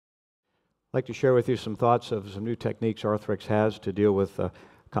I'd like to share with you some thoughts of some new techniques Arthrex has to deal with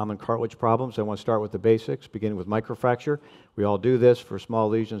common cartilage problems. I want to start with the basics, beginning with microfracture. We all do this for small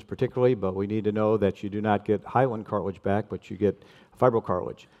lesions particularly, but we need to know that you do not get hyaline cartilage back, but you get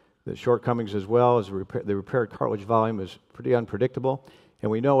fibrocartilage. The shortcomings as well is the repaired cartilage volume is pretty unpredictable,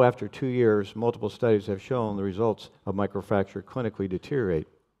 and we know after 2 years, multiple studies have shown the results of microfracture clinically deteriorate.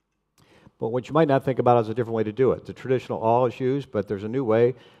 But what you might not think about is a different way to do it. The traditional awl is used, but there's a new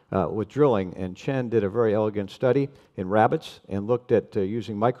way with drilling, and Chen did a very elegant study in rabbits and looked at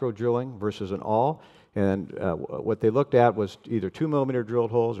using micro drilling versus an awl. And what they looked at was either 2 millimeter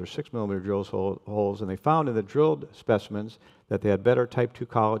drilled holes or 6 millimeter drilled holes, and they found in the drilled specimens that they had better type 2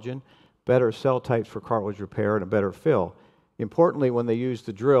 collagen, better cell types for cartilage repair, and a better fill. Importantly, when they used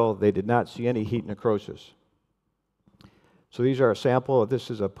the drill, they did not see any heat necrosis. So these are a sample. This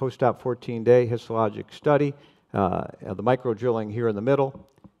is a post-op 14-day histologic study of the micro drilling here in the middle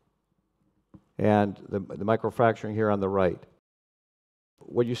and the microfracturing here on the right.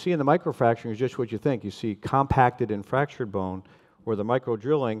 What you see in the microfracturing is just what you think. You see compacted and fractured bone, where the micro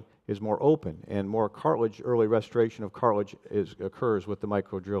drilling is more open and more cartilage, early restoration of cartilage occurs with the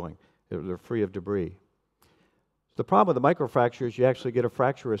micro drilling. They're free of debris. The problem with the microfracture is you actually get a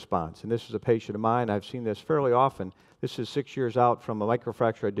fracture response, and this is a patient of mine. I've seen this fairly often. This is 6 years out from a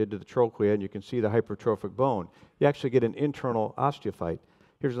microfracture I did to the trochlea, and you can see the hypertrophic bone. You actually get an internal osteophyte.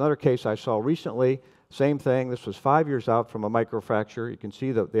 Here's another case I saw recently. Same thing. This was 5 years out from a microfracture. You can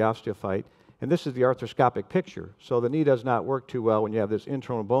see the osteophyte, and this is the arthroscopic picture. So the knee does not work too well when you have this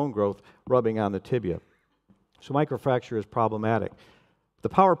internal bone growth rubbing on the tibia. So microfracture is problematic. The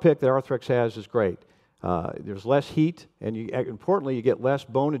PowerPick that Arthrex has is great. There's less heat, and importantly, you get less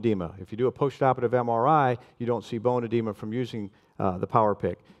bone edema. If you do a postoperative MRI, you don't see bone edema from using the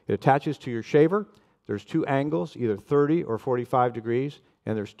PowerPick. It attaches to your shaver. There's 2 angles, either 30 or 45 degrees,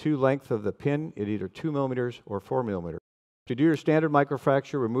 and there's 2 lengths of the pin at either 2 millimeters or 4 millimeters. To do your standard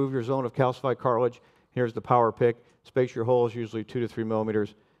microfracture, remove your zone of calcified cartilage. Here's the PowerPick. Space your holes usually 2 to 3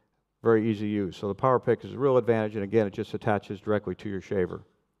 millimeters. Very easy to use. So the PowerPick is a real advantage, and again, it just attaches directly to your shaver.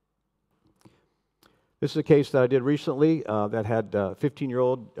 This is a case that I did recently that had a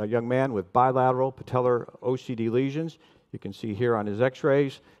 15-year-old young man with bilateral patellar OCD lesions. You can see here on his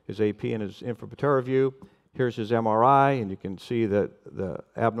x-rays, his AP and his infrapatellar view. Here's his MRI, and you can see the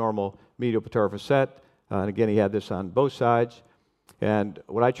abnormal medial patellar facet. And again, he had this on both sides. And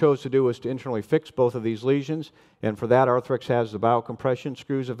what I chose to do was to internally fix both of these lesions. And for that, Arthrex has the biocompression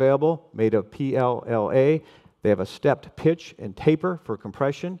screws available, made of PLLA. They have a stepped pitch and taper for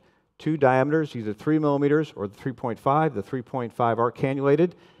compression. 2 diameters, either 3 millimeters or the 3.5. The 3.5 are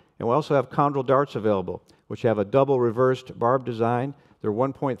cannulated. And we also have chondral darts available, which have a double reversed barb design. They're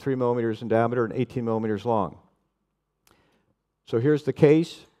 1.3 millimeters in diameter and 18 millimeters long. So here's the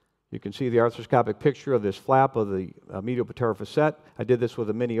case. You can see the arthroscopic picture of this flap of the medial patellar facet. I did this with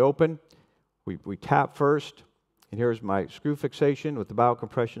a mini open. We tap first, and here's my screw fixation with the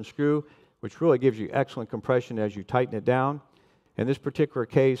biocompression screw, which really gives you excellent compression as you tighten it down. In this particular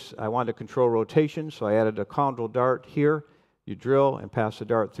case, I wanted to control rotation, so I added a chondral dart here. You drill and pass the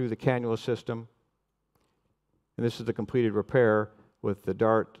dart through the cannula system. And this is the completed repair with the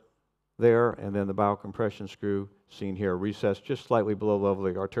dart there and then the biocompression screw seen here, recessed just slightly below the level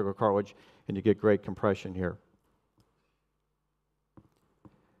of the articular cartilage, and you get great compression here.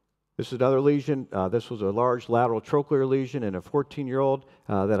 This is another lesion. This was a large lateral trochlear lesion in a 14-year-old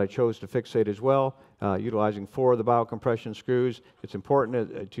that I chose to fixate as well, utilizing 4 of the biocompression screws. It's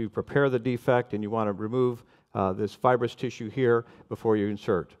important to prepare the defect, and you want to remove this fibrous tissue here before you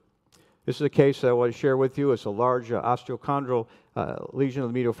insert. This is a case that I want to share with you. It's a large osteochondral lesion of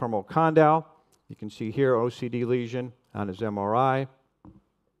the medial femoral condyle. You can see here OCD lesion on his MRI.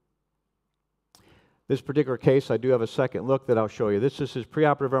 This particular case, I do have a second look that I'll show you. This is his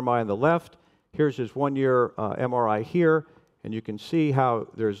preoperative MRI on the left. Here's his 1-year MRI here, and you can see how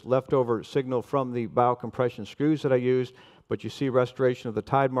there's leftover signal from the biocompression screws that I used, but you see restoration of the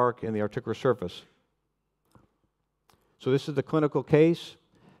tide mark in the articular surface. So this is the clinical case.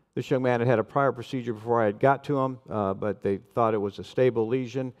 This young man had had a prior procedure before I had got to him, but they thought it was a stable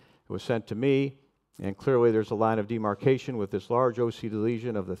lesion. It was sent to me, and clearly there's a line of demarcation with this large OCD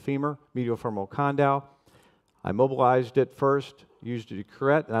lesion of the femur, medial femoral condyle. I mobilized it first, used a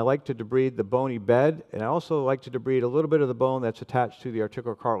curette, and I like to debride the bony bed, and I also like to debride a little bit of the bone that's attached to the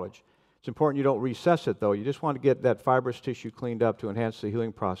articular cartilage. It's important you don't recess it, though. You just want to get that fibrous tissue cleaned up to enhance the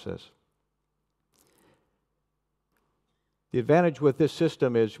healing process. The advantage with this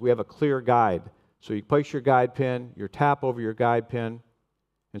system is we have a clear guide. So you place your guide pin, your tap over your guide pin,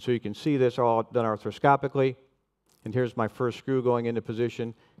 and so you can see this all done arthroscopically. And here's my first screw going into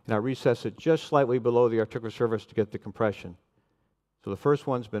position, and I recess it just slightly below the articular surface to get the compression. So the first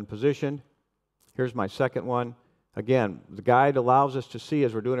one's been positioned. Here's my second one. Again, the guide allows us to see,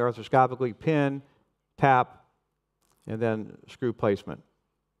 as we're doing it arthroscopically, pin, tap, and then screw placement.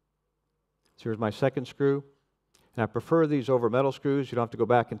 So here's my second screw. And I prefer these over metal screws. You don't have to go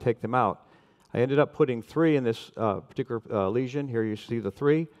back and take them out. I ended up putting 3 in this particular lesion. Here you see the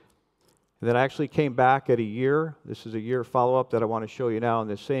 3. And then I actually came back at a year. This is a year follow-up that I want to show you now in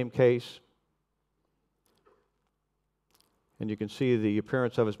this same case. And you can see the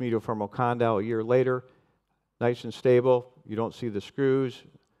appearance of his mediofemoral condyle a year later. Nice and stable. You don't see the screws.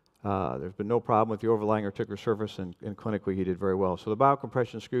 There's been no problem with the overlying articular surface, and clinically he did very well. So the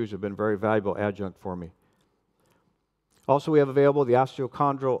biocompression screws have been a very valuable adjunct for me. Also, we have available the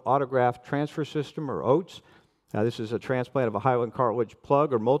osteochondral autograft transfer system, or OATS. Now, this is a transplant of a hyaline cartilage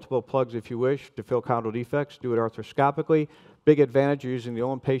plug, or multiple plugs if you wish, to fill chondral defects. Do it arthroscopically. Big advantage, you're using the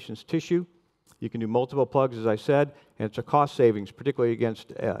own patient's tissue. You can do multiple plugs, as I said, and it's a cost savings, particularly against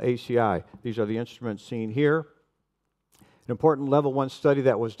ACI. These are the instruments seen here. An important level 1 study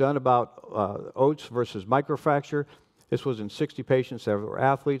that was done about OATS versus microfracture. This was in 60 patients that were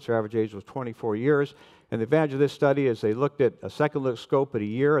athletes. Their average age was 24 years. And the advantage of this study is they looked at a second look scope at a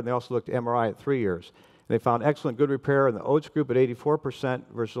year, and they also looked at MRI at 3 years. And they found excellent good repair in the OATS group at 84%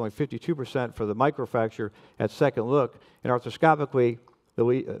 versus only 52% for the microfracture at second look. And arthroscopically,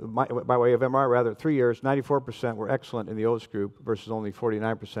 by way of MRI, rather, at 3 years, 94% were excellent in the OATS group versus only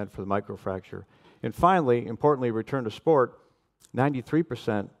 49% for the microfracture. And finally, importantly, return to sport,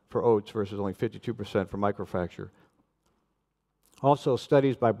 93% for OATS versus only 52% for microfracture. Also,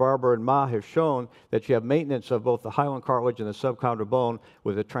 studies by Barber and Ma have shown that you have maintenance of both the hyaline cartilage and the subchondral bone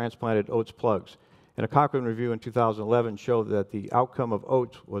with the transplanted OATS plugs. And a Cochrane review in 2011 showed that the outcome of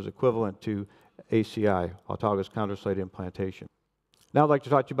OATS was equivalent to ACI, autologous chondrocyte implantation. Now I'd like to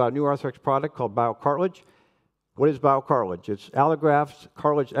talk to you about a new Arthrex product called BioCartilage. What is BioCartilage? It's allograft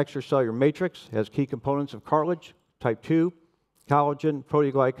cartilage extracellular matrix. It has key components of cartilage, type 2, collagen,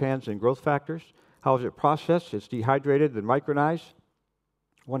 proteoglycans, and growth factors. How is it processed? It's dehydrated and micronized,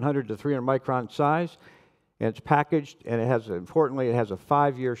 100 to 300 micron size, and it's packaged, and it has, importantly, it has a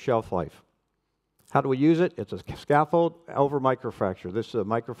 5-year shelf life. How do we use it? It's a scaffold over microfracture. This is a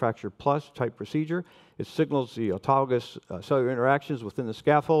microfracture plus type procedure. It signals the autologous cellular interactions within the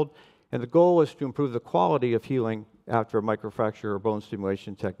scaffold, and the goal is to improve the quality of healing after a microfracture or bone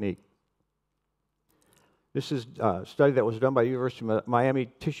stimulation technique. This is a study that was done by the University of Miami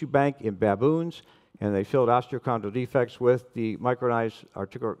Tissue Bank in baboons, and they filled osteochondral defects with the micronized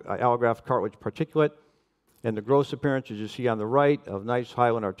allograft cartilage particulate, and the gross appearance, as you see on the right, of nice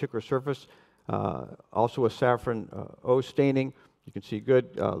hyaline articular surface, also a saffron O staining. You can see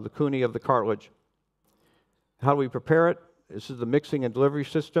good lacunae of the cartilage. How do we prepare it? This is the mixing and delivery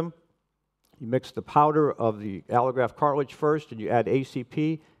system. You mix the powder of the allograft cartilage first, and you add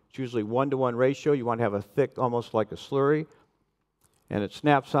ACP. It's usually 1-to-1 ratio. You want to have a thick, almost like a slurry. And it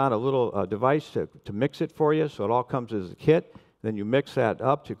snaps on a little device to mix it for you, so it all comes as a kit. Then you mix that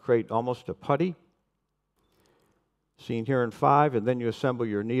up to create almost a putty, seen here in 5, and then you assemble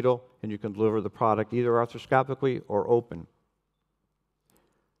your needle, and you can deliver the product either arthroscopically or open.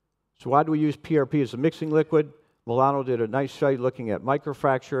 So why do we use PRP as a mixing liquid? Milano did a nice study looking at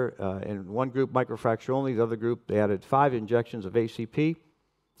microfracture. In one group, microfracture only. The other group, they added 5 injections of ACP.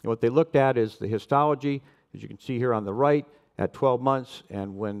 And what they looked at is the histology, as you can see here on the right, at 12 months.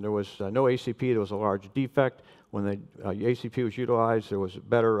 And when there was no ACP, there was a large defect. When the ACP was utilized, there was a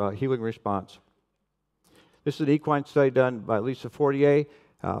better healing response. This is an equine study done by Lisa Fortier,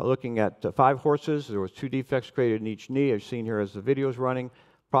 looking at 5 horses. There was 2 defects created in each knee, as seen here as the video is running.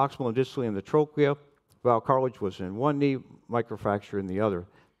 Proximal and distally in the trochlea. BioCartilage was in one knee, microfracture in the other.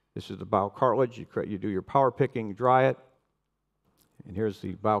 This is the BioCartilage. You do your power picking, dry it. And here's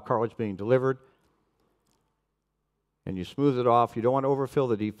the BioCartilage being delivered. And you smooth it off. You don't want to overfill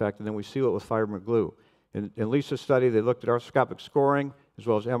the defect, and then we seal it with fibrin glue. In Lisa's study, they looked at arthroscopic scoring, as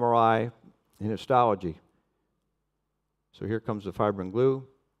well as MRI and histology. So here comes the fibrin glue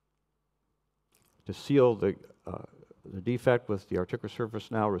to seal the defect with the articular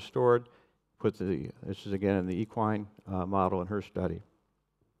surface now restored. This is again in the equine model in her study.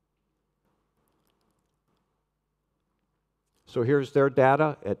 So here's their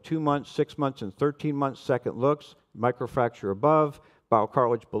data at 2 months, 6 months, and 13 months second looks. Microfracture above,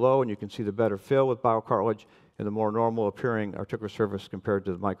 BioCartilage below, and you can see the better fill with BioCartilage and the more normal appearing articular surface compared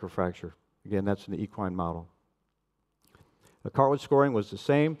to the microfracture. Again, that's in the equine model. The cartilage scoring was the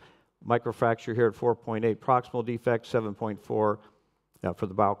same. Microfracture here at 4.8 proximal defect, 7.4 for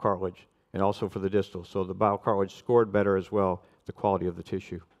the BioCartilage, and also for the distal. So the BioCartilage scored better as well, the quality of the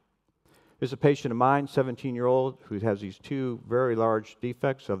tissue. Here's a patient of mine, 17-year-old, who has these two very large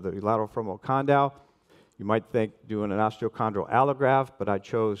defects of the lateral femoral condyle. You might think doing an osteochondral allograft, but I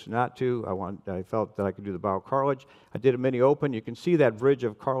chose not to. I felt that I could do the BioCartilage. I did a mini open. You can see that bridge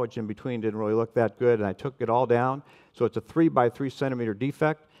of cartilage in between didn't really look that good, and I took it all down. So it's a 3 by 3 centimeter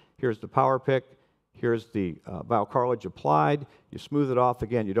defect. Here's the PowerPick. Here's the BioCartilage applied. You smooth it off.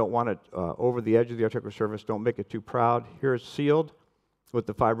 Again, you don't want it over the edge of the articular surface. Don't make it too proud. Here's sealed with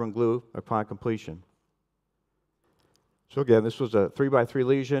the fibrin glue upon completion. So again, this was a 3 by 3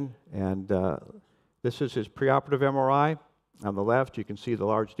 lesion, and this is his preoperative MRI. On the left, you can see the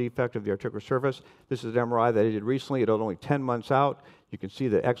large defect of the articular surface. This is an MRI that he did recently. It was only 10 months out. You can see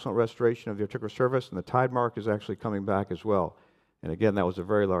the excellent restoration of the articular surface, and the tide mark is actually coming back as well. And again, that was a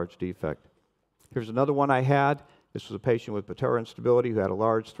very large defect. Here's another one I had. This was a patient with patellar instability who had a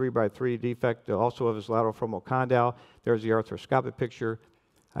large 3 by 3 defect, also of his lateral femoral condyle. There's the arthroscopic picture.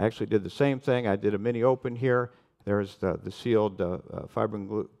 I actually did the same thing. I did a mini open here. There's the sealed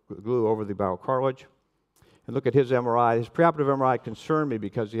fibrin glue over the BioCartilage. And look at his MRI. His preoperative MRI concerned me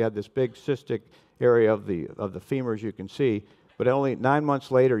because he had this big cystic area of the femur, as you can see. But only 9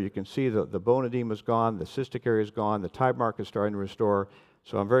 months later, you can see the bone edema is gone, the cystic area is gone, the tide mark is starting to restore.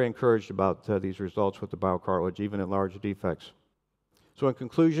 So I'm very encouraged about these results with the BioCartilage, even in large defects. So in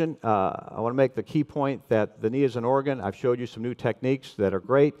conclusion, I want to make the key point that the knee is an organ. I've showed you some new techniques that are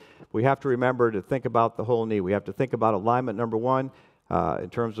great. We have to remember to think about the whole knee. We have to think about alignment, number one, in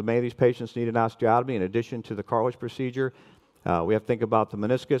terms of many of these patients need an osteotomy in addition to the cartilage procedure. We have to think about the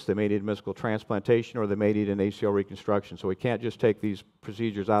meniscus. They may need meniscal transplantation or they may need an ACL reconstruction. So we can't just take these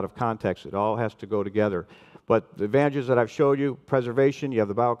procedures out of context. It all has to go together. But the advantages that I've showed you, preservation, you have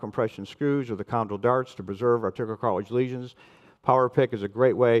the biocompression screws or the chondral darts to preserve articular cartilage lesions. PowerPick is a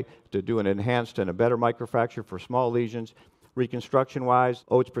great way to do an enhanced and a better microfracture for small lesions. Reconstruction-wise,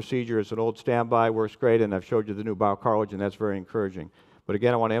 OATS procedure is an old standby, works great, and I've showed you the new BioCartilage, and that's very encouraging. But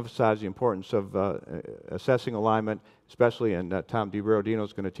again, I want to emphasize the importance of assessing alignment, especially, and Tom DiBerardino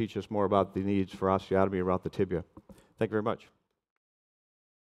is going to teach us more about the needs for osteotomy around the tibia. Thank you very much.